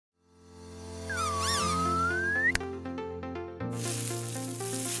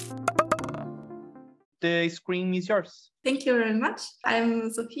the screen is yours. Thank you very much.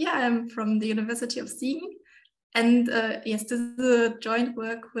 I'm Sophia. I'm from the University of Siegen. And yes, this is a joint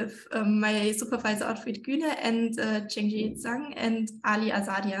work with my supervisor Otfried Güne and Chengjie Zhang and Ali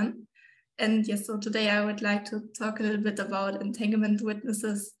Azadian. And yes, so today I would like to talk a little bit about entanglement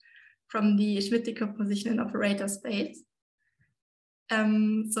witnesses from the Schmidt decomposition in operator space.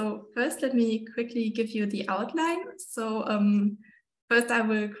 So first, let me quickly give you the outline. So first, I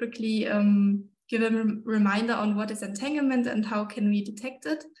will quickly give a reminder on what is entanglement and how can we detect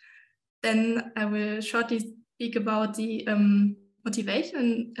it. Then I will shortly speak about the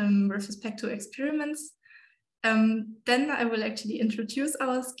motivation with respect to experiments. Then I will actually introduce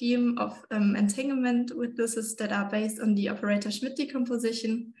our scheme of entanglement witnesses that are based on the operator Schmidt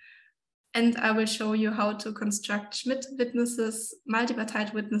decomposition. And I will show you how to construct Schmidt witnesses,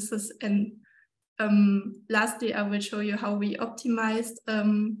 multipartite witnesses, and lastly, I will show you how we optimized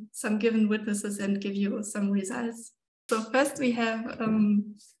some given witnesses and give you some results. So first we have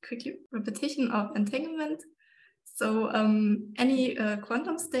quick repetition of entanglement. So any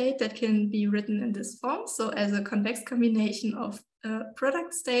quantum state that can be written in this form, so as a convex combination of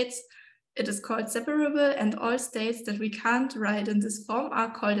product states, it is called separable, and all states that we can't write in this form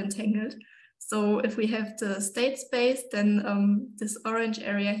are called entangled. So if we have the state space, then this orange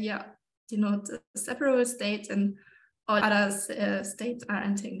area here denote the separable states, and all other states are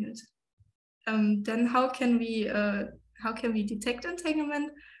entangled. Then how can we detect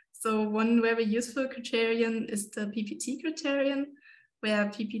entanglement? So one very useful criterion is the PPT criterion, where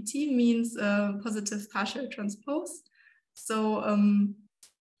PPT means positive partial transpose. So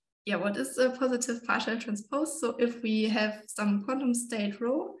yeah, what is a positive partial transpose? So if we have some quantum state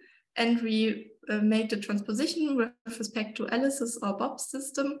rho and we make the transposition with respect to Alice's or Bob's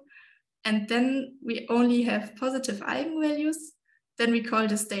system, and then we only have positive eigenvalues, then we call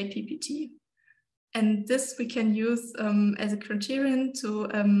the state PPT. And this we can use as a criterion to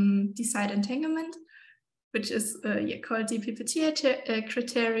decide entanglement, which is called the PPT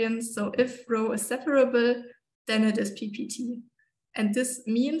criterion. So if rho is separable, then it is PPT. And this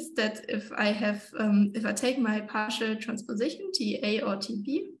means that if I take my partial transposition, TA or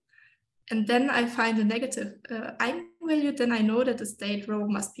TB, and then I find a negative eigenvalue, then I know that the state rho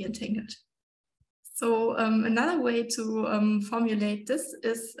must be entangled. So another way to formulate this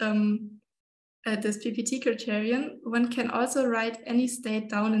is this PPT criterion. One can also write any state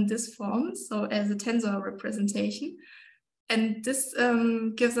down in this form, so as a tensor representation. And this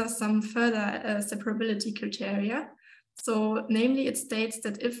gives us some further separability criteria. So namely, it states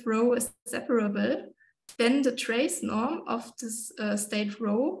that if rho is separable, then the trace norm of this state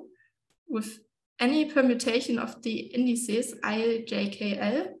rho with any permutation of the indices I, j, k,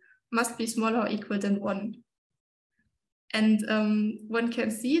 l must be smaller or equal than 1. And one can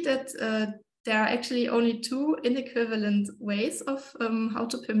see that there are actually only two inequivalent ways of how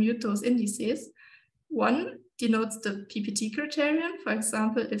to permute those indices. One denotes the PPT criterion. For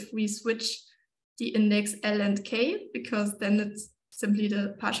example, if we switch the index L and K, because then it's simply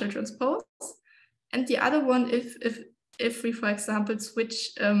the partial transpose. And the other one, if we, for example,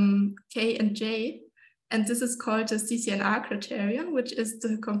 switch K and J, and this is called the CCNR criterion, which is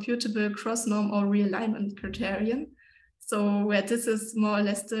the computable cross norm or realignment criterion. So where this is more or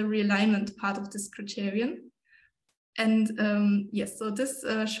less the realignment part of this criterion. And yes, so this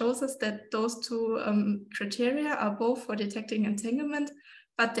shows us that those two criteria are both for detecting entanglement,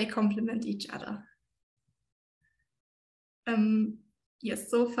 but they complement each other.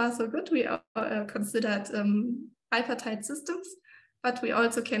 Yes, so far so good. We considered bipartite systems, but we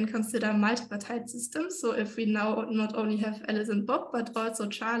also can consider multipartite systems. So if we now not only have Alice and Bob, but also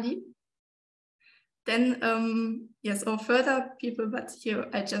Charlie, then yes, or further people, but here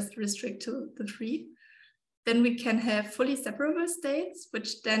I just restrict to the 3. Then we can have fully separable states,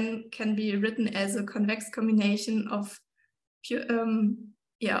 which then can be written as a convex combination of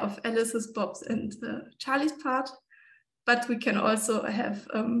of Alice's, Bob's, and Charlie's part. But we can also have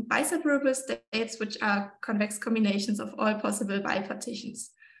biseparable states, which are convex combinations of all possible bipartitions.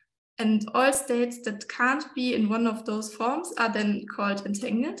 And all states that can't be in one of those forms are then called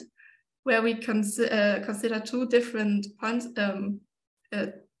entangled, where we consider two different points,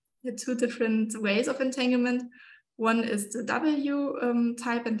 two different ways of entanglement. One is the W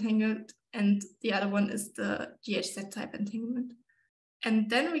type entangled, and the other one is the GHZ type entanglement. And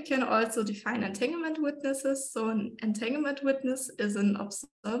then we can also define entanglement witnesses. So an entanglement witness is an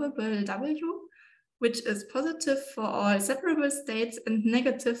observable W, which is positive for all separable states and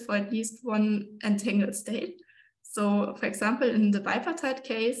negative for at least one entangled state. So for example, in the bipartite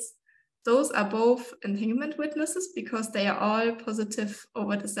case, those are both entanglement witnesses because they are all positive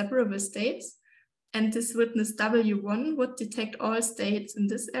over the separable states. And this witness W1 would detect all states in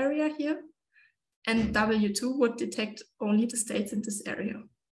this area here. And W2 would detect only the states in this area.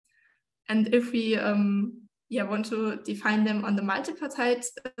 And if we want to define them on the multipartite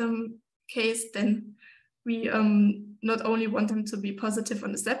case, then we not only want them to be positive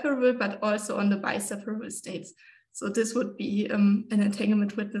on the separable, but also on the biseparable states. So this would be an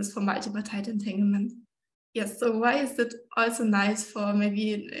entanglement witness for multipartite entanglement. Yes, so why is it also nice for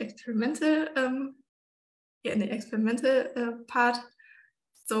maybe an experimental, in the experimental part?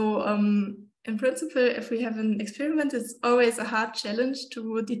 So in principle, if we have an experiment, it's always a hard challenge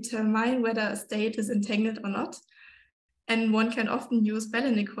to determine whether a state is entangled or not. And one can often use Bell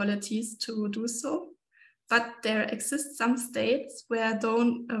inequalities to do so. But there exist some states where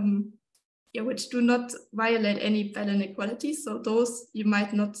which do not violate any Bell inequalities. So those you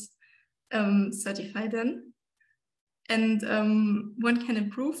might not certify then. And one can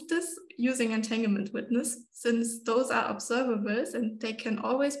improve this using entanglement witness, since those are observables and they can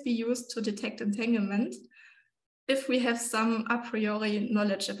always be used to detect entanglement if we have some a priori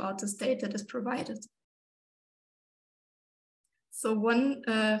knowledge about the state that is provided. So one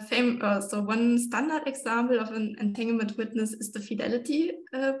standard example of an entanglement witness is the fidelity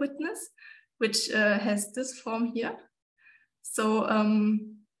witness, which has this form here. So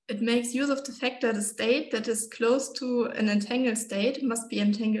it makes use of the fact that a state that is close to an entangled state must be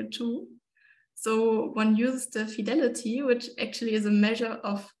entangled too. So one uses the fidelity, which actually is a measure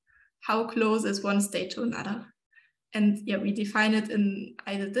of how close is one state to another. And yeah, we define it in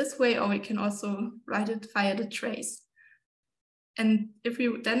either this way, or we can also write it via the trace. And if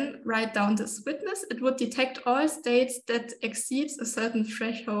we then write down this witness, it would detect all states that exceeds a certain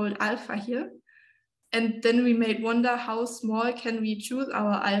threshold alpha here. And then we may wonder how small can we choose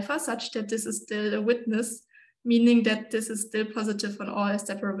our alpha such that this is still a witness, meaning that this is still positive on all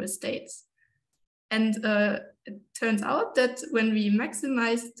separable states. And it turns out that when we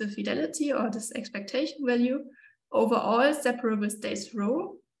maximize the fidelity or this expectation value over all separable states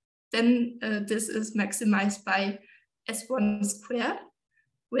rho, then this is maximized by S1 squared,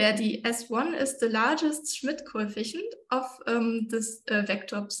 where the S1 is the largest Schmidt coefficient of this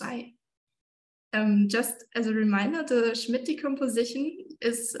vector psi. Just as a reminder, the Schmidt decomposition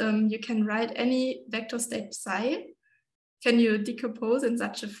is you can write any vector state psi. Can you decompose in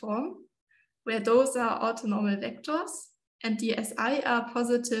such a form where those are orthonormal vectors and the SI are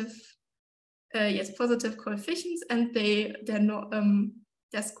positive, positive coefficients, and their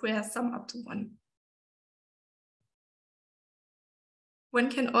squares sum up to 1. One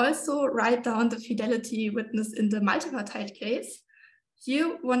can also write down the fidelity witness in the multipartite case.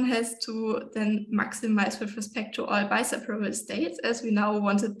 Here one has to then maximize with respect to all biseparable states, as we now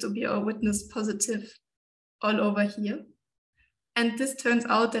want it to be a witness positive all over here. And this turns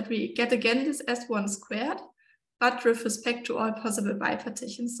out that we get again this S1 squared, but with respect to all possible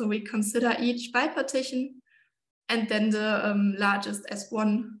bipartitions. So we consider each bipartition, and then the largest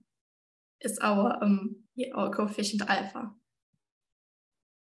S1 is our coefficient alpha.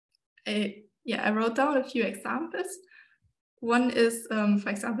 I wrote down a few examples. One is, for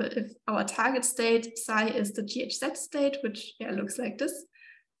example, if our target state psi is the GHZ state, which looks like this,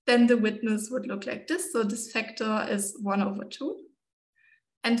 then the witness would look like this. So this factor is 1/2.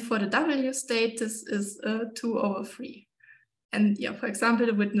 And for the W state, this is 2/3. And for example,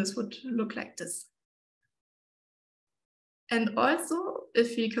 the witness would look like this. And also,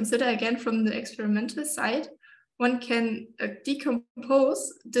 if we consider again from the experimental side, one can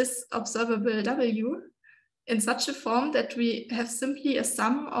decompose this observable W in such a form that we have simply a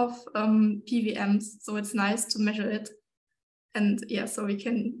sum of PVMs. So it's nice to measure it. And so we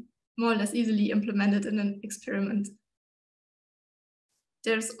can more or less easily implement it in an experiment.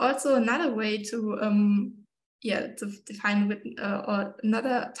 There's also another way to define or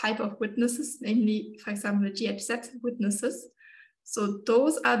another type of witnesses, namely, for example, GHZ witnesses. So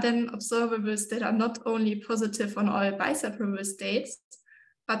those are then observables that are not only positive on all biseparable states,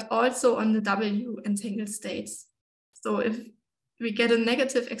 but also on the W entangled states. So if we get a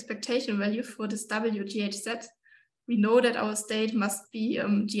negative expectation value for this W GHZ, we know that our state must be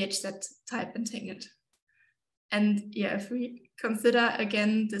GHZ type entangled. And if we consider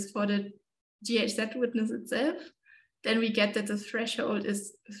again this for the GHZ witness itself, then we get that the threshold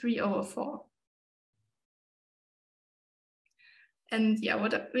is 3/4. And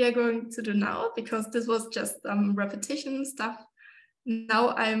what we are going to do now, because this was just repetition stuff, now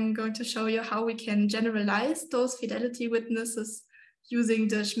I'm going to show you how we can generalize those fidelity witnesses using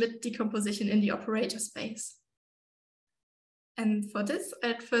the Schmidt decomposition in the operator space. And for this,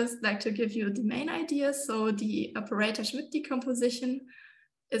 I'd first like to give you the main idea. So the operator Schmidt decomposition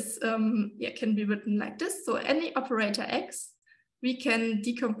is can be written like this. So any operator x we can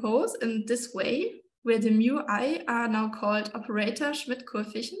decompose in this way, where the mu I are now called operator Schmidt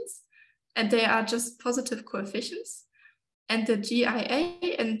coefficients, and they are just positive coefficients. And the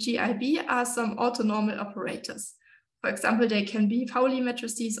GIA and GIB are some orthonormal operators. For example, they can be Pauli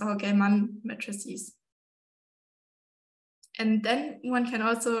matrices or Genuine matrices. And then one can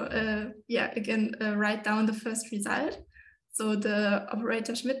also, write down the first result. So the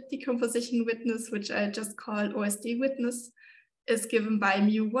operator Schmidt decomposition witness, which I just call OSD witness, is given by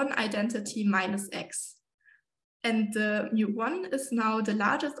mu1 identity minus x. And the mu1 is now the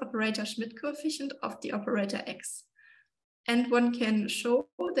largest operator Schmidt coefficient of the operator x. And one can show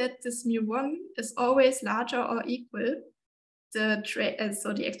that this mu1 is always larger or equal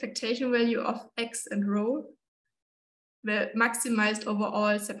so the expectation value of x and rho were maximized over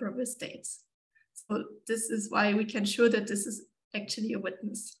all separable states. So this is why we can show that this is actually a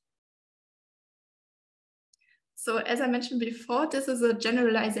witness. So as I mentioned before, this is a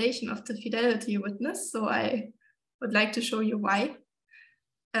generalization of the fidelity witness. So I would like to show you why.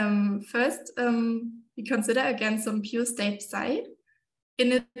 First, we consider again some pure state psi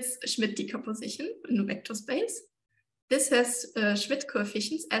in its Schmidt decomposition in a vector space. This has Schmidt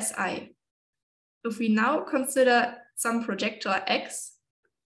coefficients Si. If we now consider some projector x,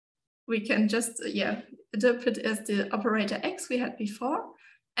 we can just interpret as the operator x we had before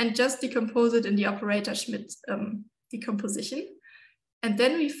and just decompose it in the operator Schmidt decomposition. And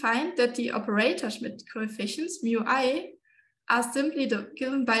then we find that the operator Schmidt coefficients mu I are simply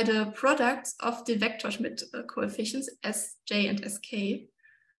given by the products of the vector Schmidt coefficients Sj and Sk.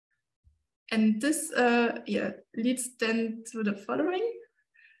 And this leads then to the following.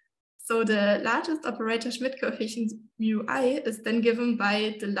 So the largest operator Schmidt coefficient mu I is then given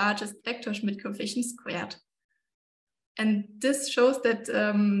by the largest vector Schmidt coefficient squared. And this shows that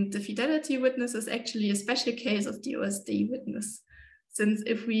the fidelity witness is actually a special case of the OSD witness. Since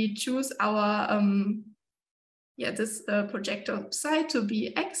if we choose our this projector psi to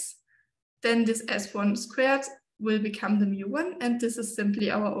be x, then this S1 squared will become the mu1, and this is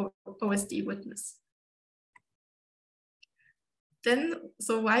simply our OSD witness. Then,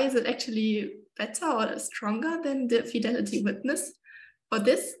 so why is it actually better or stronger than the fidelity witness? For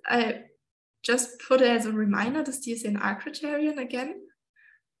this, I just put it as a reminder, the CCNR criterion again,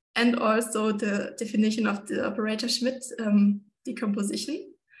 and also the definition of the operator Schmidt decomposition,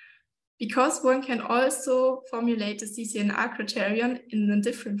 because one can also formulate the CCNR criterion in a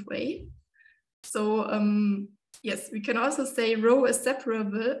different way. So yes, we can also say rho is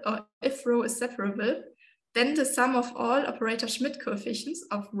separable, or if rho is separable, then the sum of all operator Schmidt coefficients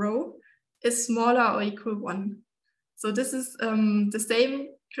of rho is smaller or equal 1. So this is the same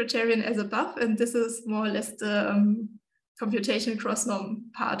criterion as above, and this is more or less the computational cross-norm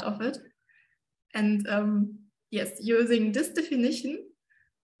part of it. And yes, using this definition,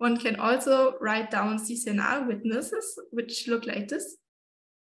 one can also write down CCNR witnesses, which look like this.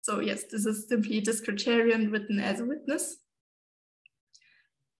 So yes, this is simply this criterion written as a witness.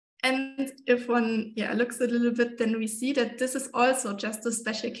 And if one looks a little bit, then we see that this is also just a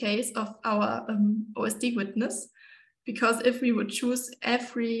special case of our OSD witness, because if we would choose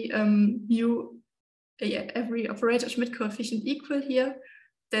every every operator Schmidt coefficient equal here,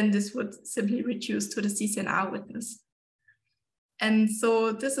 then this would simply reduce to the CCNR witness. And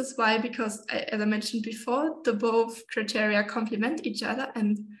so this is why, because as I mentioned before, the both criteria complement each other,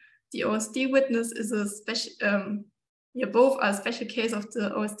 and the OSD witness is a special, both are a special case of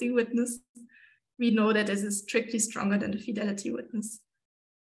the OSD witness. We know that this is strictly stronger than the fidelity witness.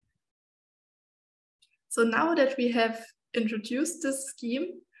 So now that we have introduced this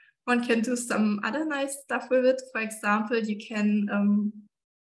scheme, one can do some other nice stuff with it. For example, you can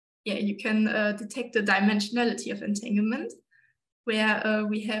detect the dimensionality of entanglement, where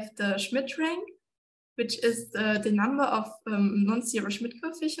we have the Schmidt rank, which is the number of non-zero Schmidt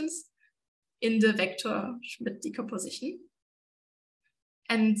coefficients in the vector Schmidt decomposition.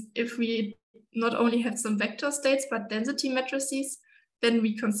 And if we not only have some vector states, but density matrices, then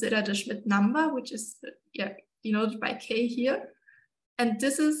we consider the Schmidt number, which is denoted by K here. And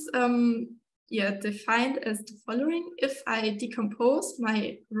this is defined as the following. If I decompose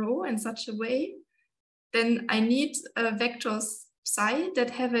my rho in such a way, then I need vectors psi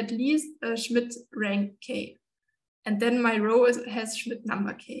that have at least a Schmidt rank K. And then my rho has Schmidt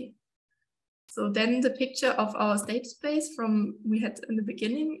number K. So then the picture of our state space from we had in the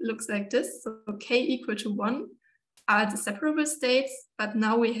beginning looks like this. So K equal to 1 are the separable states, but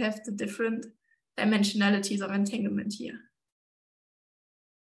now we have the different dimensionalities of entanglement here.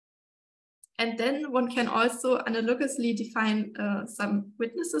 And then one can also analogously define some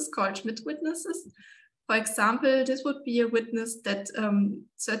witnesses called Schmidt witnesses. For example, this would be a witness that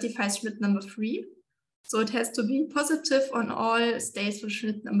certifies Schmidt number 3. So it has to be positive on all states with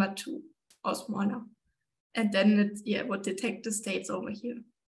Schmidt number 2 or smaller. And then it would detect the states over here.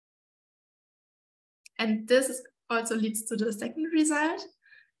 And this also leads to the second result,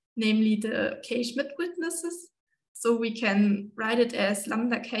 namely the K-Schmidt witnesses. So we can write it as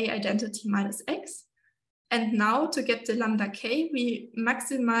lambda K identity minus X. And now to get the lambda K, we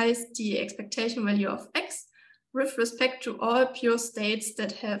maximize the expectation value of X with respect to all pure states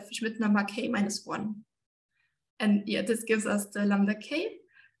that have Schmidt number K minus 1. And this gives us the lambda K.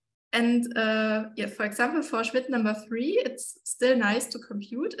 And for example, for Schmidt number 3, it's still nice to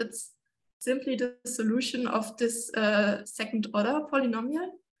compute. It's simply the solution of this second order polynomial.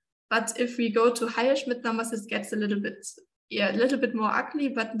 But if we go to higher Schmidt numbers, it gets a little bit more ugly,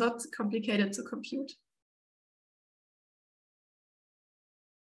 but not complicated to compute.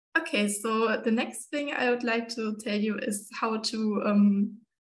 Okay, so the next thing I would like to tell you is how to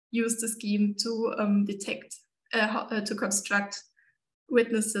use the scheme to detect, to construct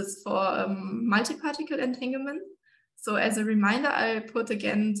witnesses for multi-particle entanglement. So as a reminder, I'll put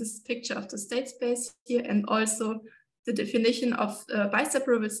again this picture of the state space here and also the definition of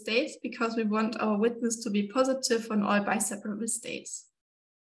biseparable states, because we want our witness to be positive on all biseparable states.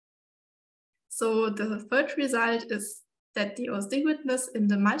 So the third result is that the OSD witness in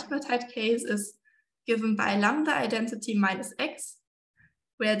the multipartite case is given by lambda identity minus X,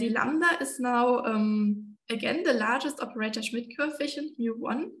 where the lambda is now, again, the largest operator Schmidt coefficient,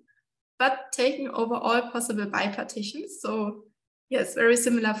 mu1, but taking over all possible bipartitions. So yes, very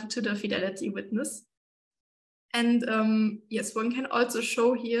similar to the fidelity witness. And yes, one can also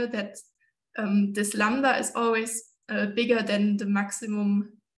show here that this lambda is always bigger than the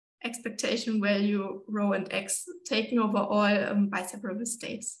maximum expectation value rho and X, taking over all biseparable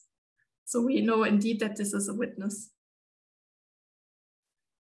states. So we know indeed that this is a witness.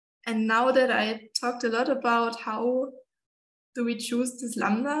 And now that I talked a lot about how do we choose this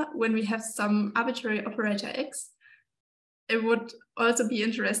lambda when we have some arbitrary operator X, it would also be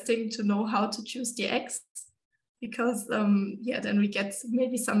interesting to know how to choose the X, because then we get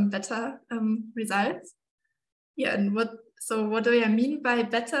maybe some better results. Yeah, and what do I mean by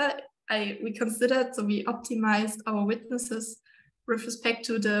better? We considered, so we optimized our witnesses with respect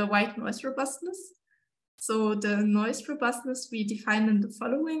to the white noise robustness. So the noise robustness we define in the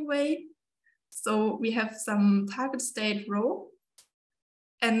following way. So we have some target state rho,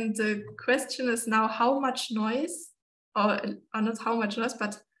 and the question is now how much noise, or not how much noise,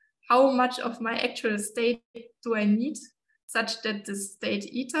 but how much of my actual state do I need such that the state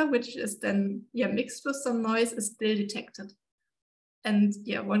eta, which is then mixed with some noise, is still detected. And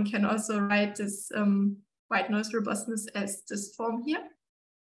one can also write this white noise robustness as this form here.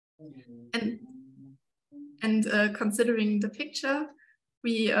 And considering the picture,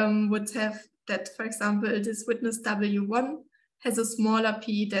 we would have that, for example, this witness W1 has a smaller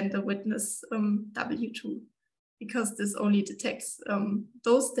p than the witness W2, because this only detects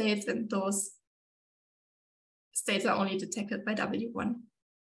those states, and those states are only detected by W1.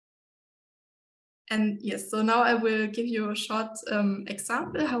 And yes, so now I will give you a short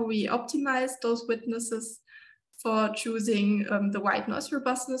example how we optimize those witnesses for choosing the white noise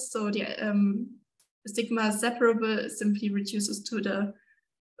robustness. So the sigma separable simply reduces to the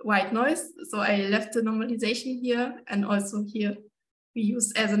white noise. So I left the normalization here, and also here we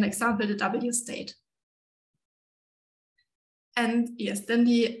use as an example the W state. And yes, then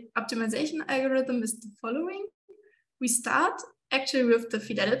the optimization algorithm is the following. We start actually with the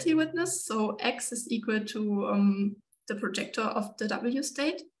fidelity witness. So X is equal to the projector of the W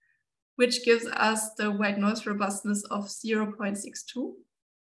state, which gives us the white noise robustness of 0.62.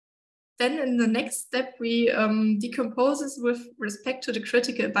 Then in the next step, we decompose this with respect to the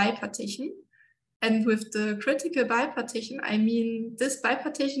critical bipartition. And with the critical bipartition, I mean this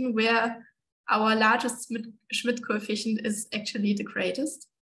bipartition where our largest Schmidt coefficient is actually the greatest.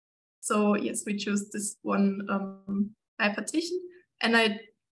 So yes, we choose this one bipartition, and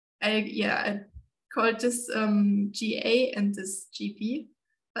I called this GA and this GB,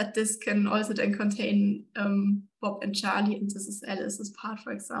 but this can also then contain Bob and Charlie, and this is Alice's part,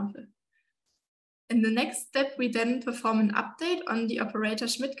 for example. In the next step, we then perform an update on the operator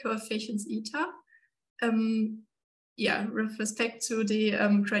Schmidt coefficients eta, with respect to the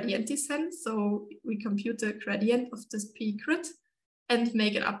gradient descent. So we compute the gradient of this P grid and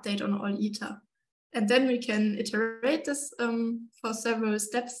make an update on all eta. And then we can iterate this for several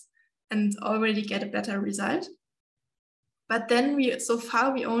steps and already get a better result. But then so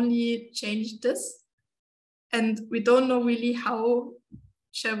far we only changed this, and we don't know really how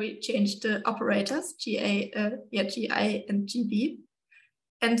shall we change the operators, GI and GB.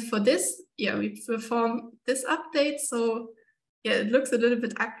 And for this, we perform this update. So it looks a little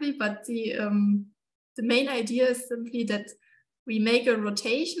bit ugly, but the main idea is simply that we make a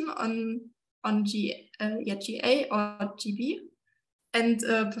rotation on GA or GB and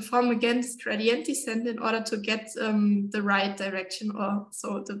perform against gradient descent in order to get the right direction, or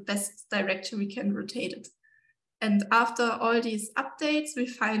so the best direction we can rotate it. And after all these updates, we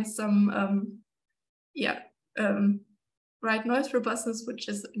find some right noise robustness, which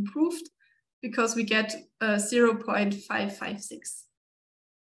is improved because we get 0.556.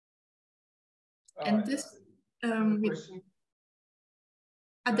 And this question.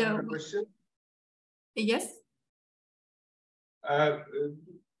 Question? Yes.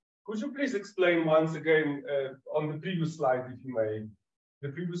 Could you please explain once again on the previous slide, if you may, the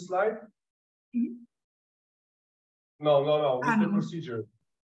previous slide? Mm-hmm. No, with the procedure.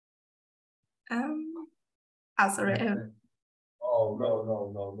 Sorry. Oh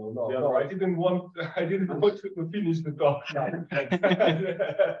no! I didn't want to finish the talk.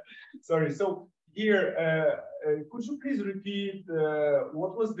 Sorry. So here, could you please repeat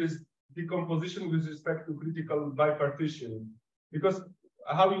what was this decomposition with respect to critical bipartition? Because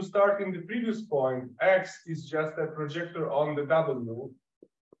how you start in the previous point, X is just a projector on the W.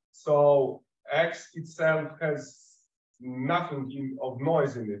 So X itself has nothing of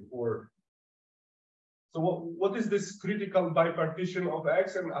noise in it, or so what is this critical bipartition of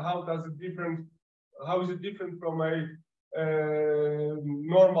X, and how is it different from a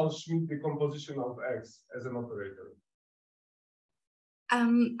normal Schmidt decomposition of X as an operator?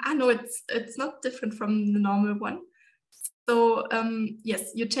 I know it's not different from the normal one. So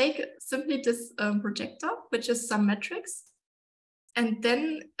yes, you take simply this projector, which is some matrix, and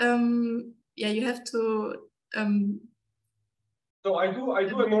then you have to. So I do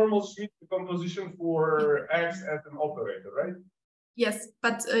a normal Schmidt decomposition for X as an operator, right? Yes,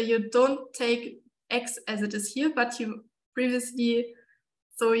 but you don't take X as it is here, but you previously,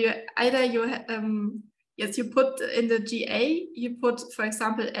 so you put in the GA, you put, for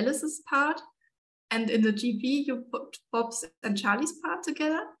example, Alice's part, and in the GB, you put Bob's and Charlie's part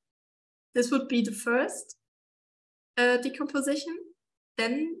together. This would be the first decomposition.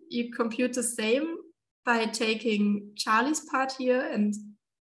 Then you compute the same by taking Charlie's part here and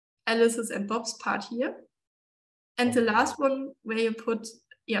Alice's and Bob's part here. And the last one where you put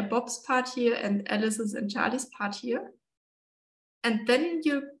Bob's part here and Alice's and Charlie's part here. And then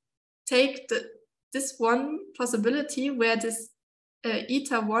you take this one possibility where this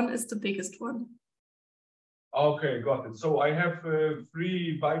eta 1 is the biggest one. Okay, got it. So I have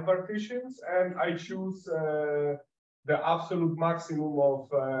 3 bipartitions, and I choose the absolute maximum of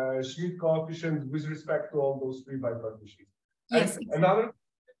Schmidt coefficient with respect to all those 3 bipartitions. Yes. And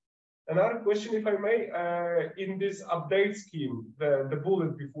another question, if I may, in this update scheme, the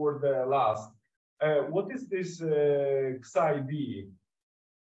bullet before the last, what is this Xi-B?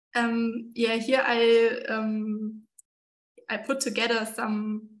 Here I put together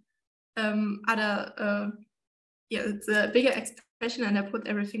some other it's a bigger expression, and I put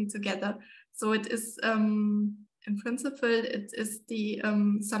everything together. So it is in principle it is the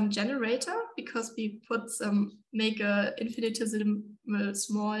some generator, because we put make a infinitesimal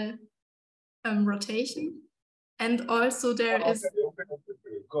small rotation, and also there is. Okay.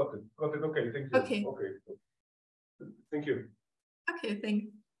 Got it. Okay, thank you. Okay. Thank you. Okay,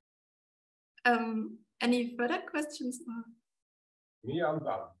 thanks. Any further questions? Me, I'm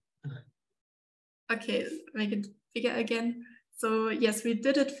done. Okay, make it bigger again. So yes, we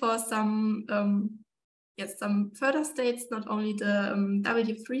did it for some some further states, not only the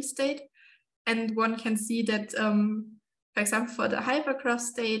W3 state, and one can see that for example, for the hypergraph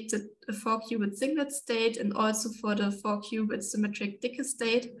state, the 4-qubit singlet state, and also for the 4-qubit symmetric Decke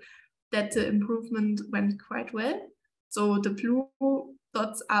state, that the improvement went quite well. So the blue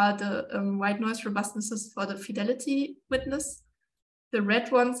dots are the white noise robustnesses for the fidelity witness. The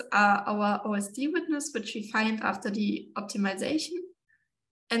red ones are our OSD witness, which we find after the optimization.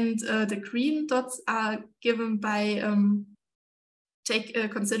 And the green dots are given by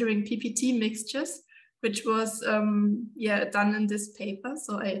considering PPT mixtures, which was done in this paper.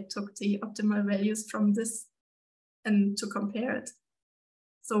 So I took the optimal values from this and to compare it.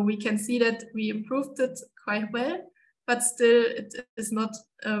 So we can see that we improved it quite well, but still it is not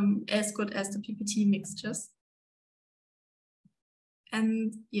as good as the PPT mixtures.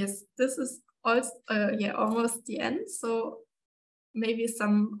 And yes, this is also almost the end. So maybe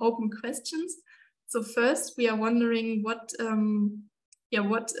some open questions. So first, we are wondering what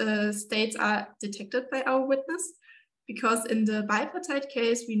states are detected by our witness, because in the bipartite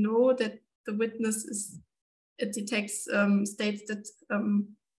case, we know that the witness detects states that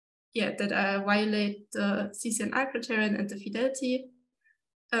that violate the CCNR criterion and the fidelity,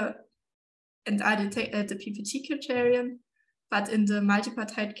 and are detected the PPT criterion. But in the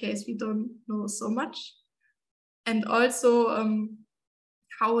multipartite case, we don't know so much. And also,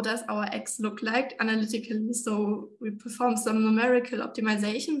 how does our X look like analytically? So we perform some numerical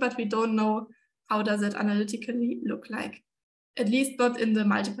optimization, but we don't know how does it analytically look like, at least not in the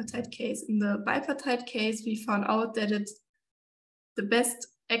multipartite case. In the bipartite case, we found out that the best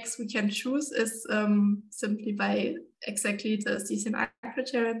X we can choose is simply by exactly the CCNR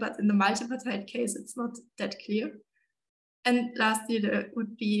criterion, but in the multipartite case, it's not that clear. And lastly, it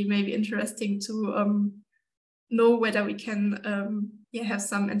would be maybe interesting to know whether we can have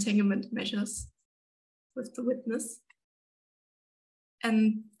some entanglement measures with the witness.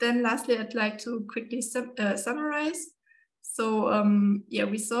 And then lastly, I'd like to quickly summarize. So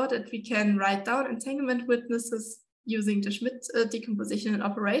we saw that we can write down entanglement witnesses using the Schmidt decomposition in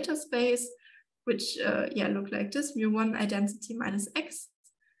operator space, which look like this: mu1 identity minus X.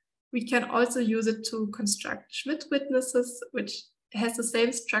 We can also use it to construct Schmidt witnesses, which has the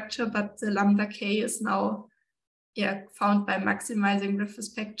same structure, but the lambda k is now found by maximizing with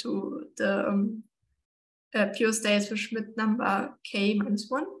respect to the pure states with Schmidt number k minus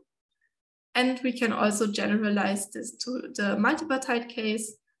 1. And we can also generalize this to the multipartite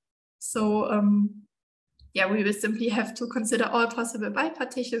case. So we will simply have to consider all possible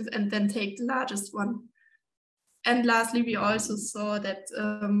bipartitions and then take the largest one. And lastly, we also saw that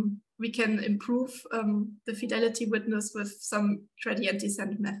we can improve the fidelity witness with some gradient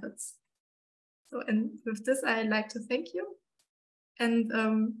descent methods. So, and with this, I'd like to thank you. And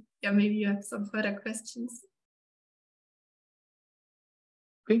maybe you have some further questions.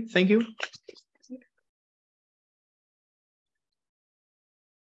 Okay, thank you.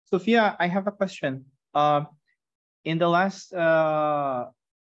 Sophia, I have a question. In the last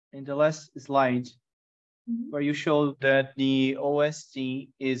slide, where you showed that the OSD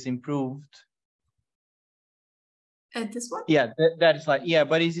is improved. This one? Yeah, that is like,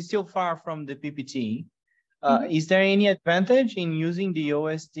 but it's still far from the PPT. Is there any advantage in using the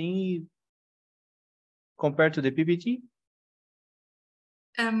OSD compared to the PPT?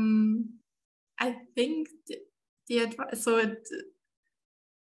 I think the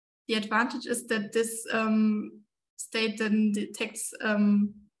advantage is that this state then detects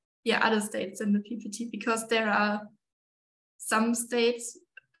other states in the PPT, because there are some states,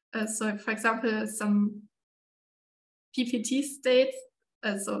 so for example, some PPT states,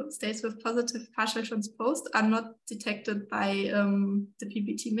 so states with positive partial transposed, are not detected by the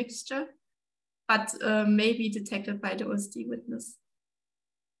PPT mixture, but may be detected by the OSD witness.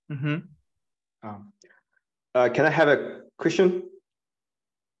 Can I have a question?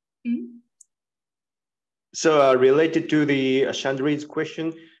 So related to the Chandri's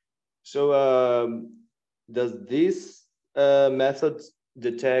question, so does this method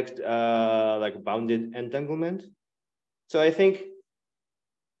detect like bounded entanglement? So I think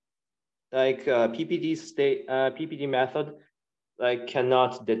like PPT method like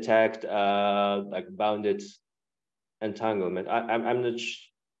cannot detect like bounded entanglement. I'm not.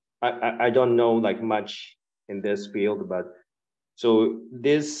 I don't know like much in this field, but so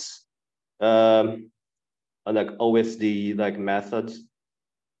this like OSD like method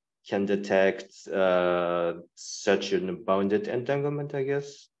can detect such a bounded entanglement, I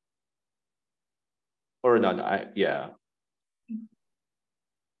guess, or not?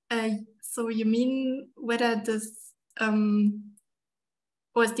 So you mean whether this OSD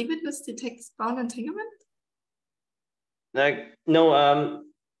witness detects bound entanglement? Like no,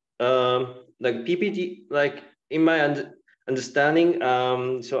 like PPT, like in my understanding,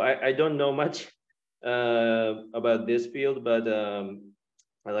 so I don't know much about this field, but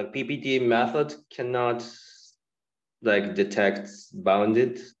like PPT method cannot like detect bound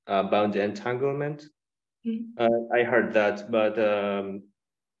entanglement. I heard that, but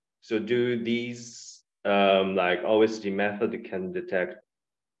so do these like OSD method can detect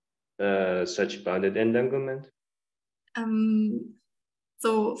such bounded entanglement?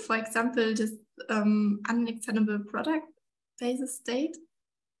 So for example, this unextendable product basis state,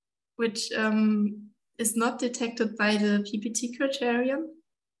 which is not detected by the PPT criterion.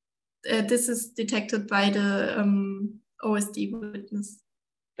 This is detected by the OSD witness.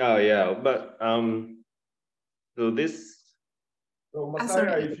 Oh yeah, but so this So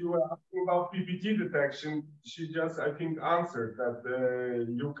Masaya, if you were asking about PPT detection, she just, I think, answered that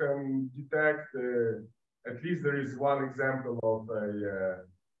you can detect, at least there is one example of a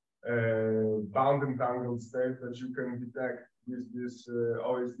bound entangled state that you can detect with this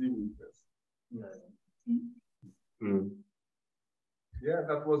OSD weakness. Yeah,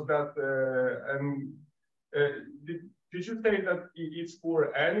 that was that. And did you say that it's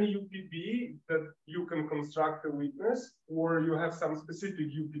for any UPB that you can construct a weakness, or you have some specific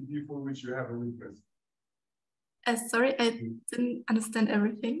UPB for which you have a weakness? Sorry, I didn't understand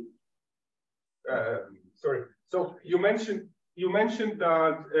everything. Sorry. So you mentioned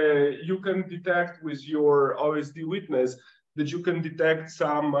that you can detect with your OSD witness that you can detect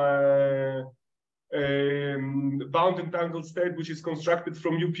some bound entangled state which is constructed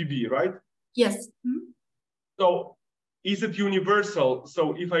from UPB, right? Yes. So is it universal?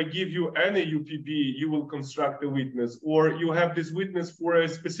 So if I give you any UPB, you will construct a witness, or you have this witness for a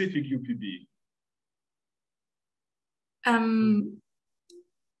specific UPB?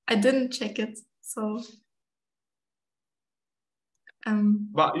 I didn't check it, so.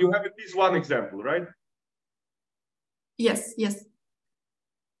 But you have at least one example, right? Yes, yes.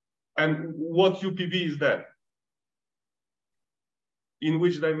 And what UPB is that? In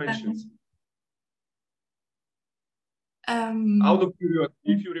which dimensions? Out of curiosity,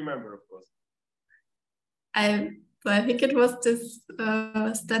 if you remember, of course. I think it was this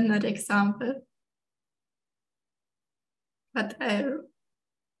standard example, but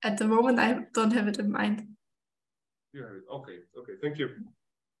at the moment I don't have it in mind. You have it. Okay. Okay. Thank you.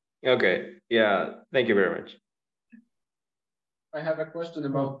 Okay. Yeah. Thank you very much. I have a question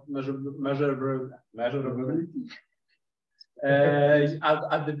about measurability.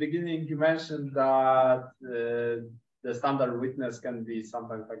 At the beginning, you mentioned that the standard witness can be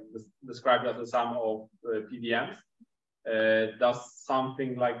sometimes like described as a sum of PDMs. Does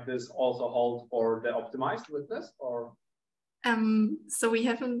something like this also hold for the optimized witness, or? So we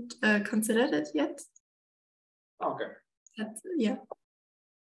haven't considered it yet. Okay. But yeah,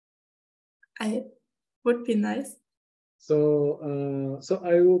 it would be nice. So, so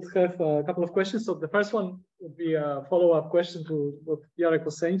I would have a couple of questions. So the first one would be a follow-up question to what Jarek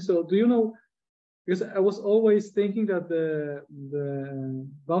was saying. So do you know, because I was always thinking that the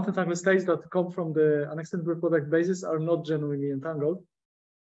bound entangled states that come from the unextended product basis are not genuinely entangled.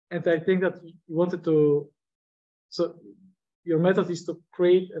 And I think that you wanted to, so your method is to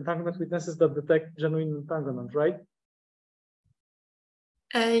create entanglement witnesses that detect genuine entanglement, right?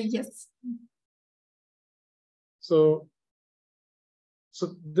 Yes. So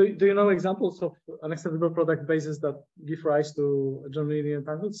do you know examples of unextendable product bases that give rise to genuinely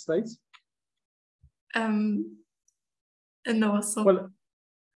entangled states? No. So. Well,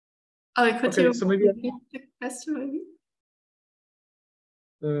 could you so maybe repeat the question,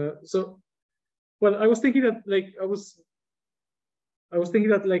 maybe? So, well, I was thinking that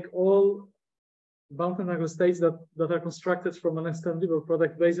all bound entangled states that are constructed from an extendable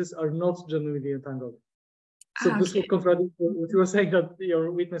product basis are not genuinely entangled. So this would contradict what you were saying, that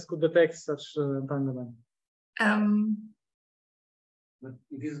your witness could detect such entanglement. But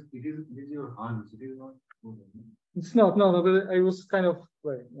it is your hands. It is not. It's not. No. But I was kind of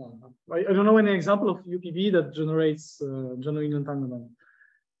like, no. I don't know any example of UPB that generates genuine entanglement.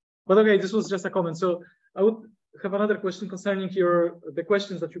 But okay, this was just a comment. So I would have another question concerning the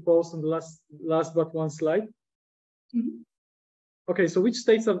questions that you posed on the last but one slide. Mm-hmm. Okay, so which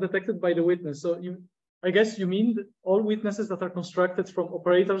states are detected by the witness? So I guess you mean all witnesses that are constructed from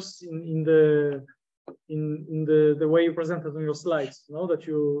operators in the way you presented on your slides, no? That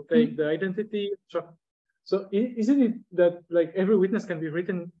you take the identity. So isn't it that like every witness can be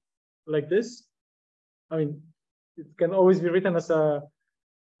written like this? I mean, it can always be written as a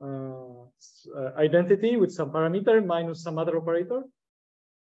identity with some parameter minus some other operator.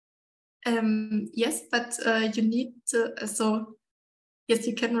 Yes, but you need to. So yes,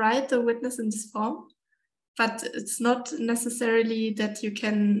 you can write the witness in this form, but it's not necessarily that you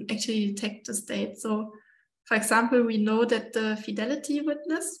can actually detect the state. So, for example, we know that the fidelity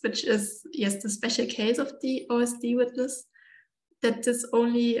witness, which is, yes, the special case of the OSD witness, that this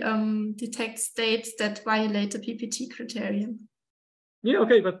only detects states that violate the PPT criterion. Yeah,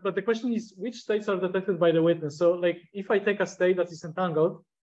 okay, but the question is, which states are detected by the witness? So, like, if I take a state that is entangled,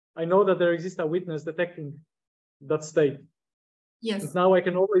 I know that there exists a witness detecting that state. Yes. And now I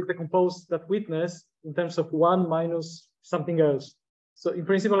can always decompose that witness in terms of one minus something else. So in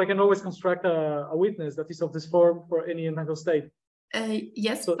principle, I can always construct a witness that is of this form for any entangled state.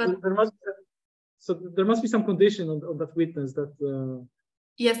 Yes, so but there must be some condition on that witness that.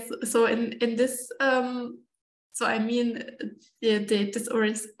 Yes. So in this So I mean, this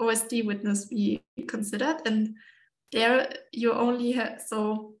OSD witness we considered, and there you only have,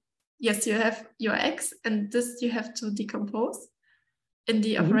 so yes, you have your X, and this you have to decompose in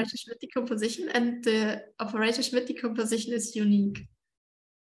the operator Schmidt decomposition, and the operator Schmidt decomposition is unique.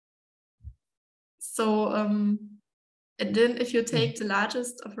 So, and then if you take the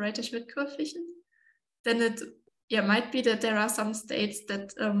largest operator Schmidt coefficient, then it might be that there are some states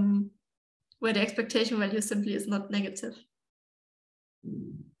that where the expectation value simply is not negative.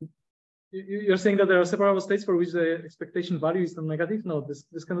 You're saying that there are separable states for which the expectation value is not negative? No,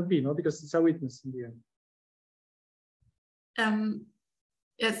 this cannot be, no, because it's a witness in the end.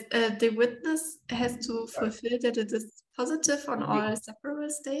 Yes, the witness has to fulfill that it is positive on all separable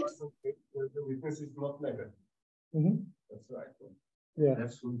states. The witness is not negative. That's right. Yeah,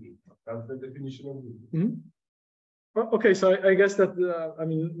 that's the definition of witness. Okay, so I guess that I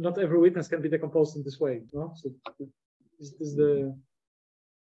mean, not every witness can be decomposed in this way, no? So is the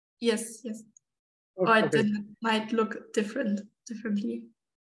yes. Okay. Or it might look differently.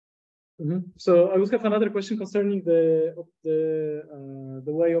 So I would have another question concerning the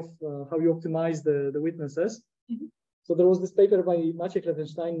way of how you optimize the witnesses. So there was this paper by Maciej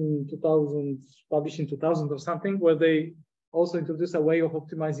Levenstein in 2000, published in 2000 or something, where they also introduced a way of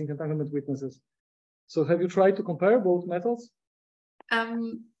optimizing entanglement witnesses. So have you tried to compare both methods?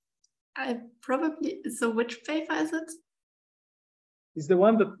 I probably, so which paper is it? It's the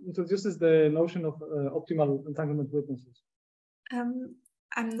one that introduces the notion of optimal entanglement witnesses.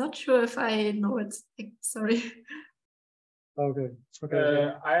 I'm not sure if I know it. Sorry. Okay.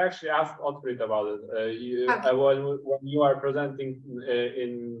 I actually asked Otfrid about it. When you are presenting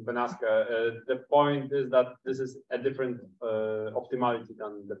in Benaska, the point is that this is a different optimality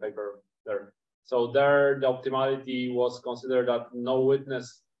than the paper there. So there, the optimality was considered that no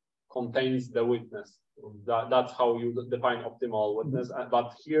witness contains the witness. That's how you define optimal witness.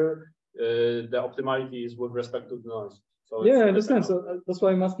 But here, the optimality is with respect to the noise. So yeah, I understand. So that's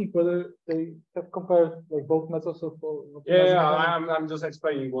why I'm asking whether they have compared like both methods of. I'm just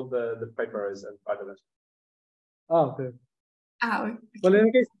explaining what the paper is and part of it. Okay. Okay. Well, in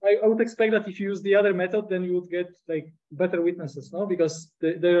any case, I would expect that if you use the other method, then you would get like better witnesses, no? Because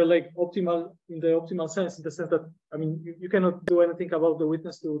they're like optimal in the optimal sense, in the sense that, I mean, you cannot do anything about the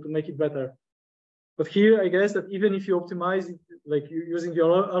witness to make it better. But here, I guess that even if you optimize it, like using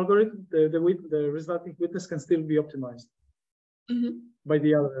your algorithm, the resulting witness can still be optimized by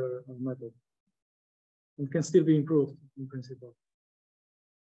the other method. It can still be improved in principle.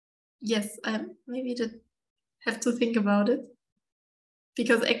 Yes, maybe just have to think about it,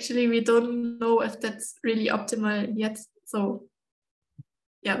 because actually we don't know if that's really optimal yet. So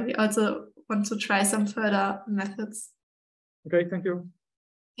yeah, we also want to try some further methods. Okay, thank you.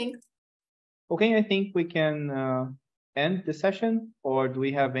 Thanks. Okay, I think we can end the session, or do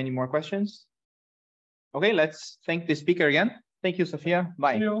we have any more questions? Okay, let's thank the speaker again. Thank you, Sophia.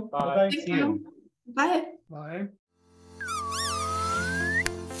 Bye. See you. Bye. Thank you. Bye. Bye.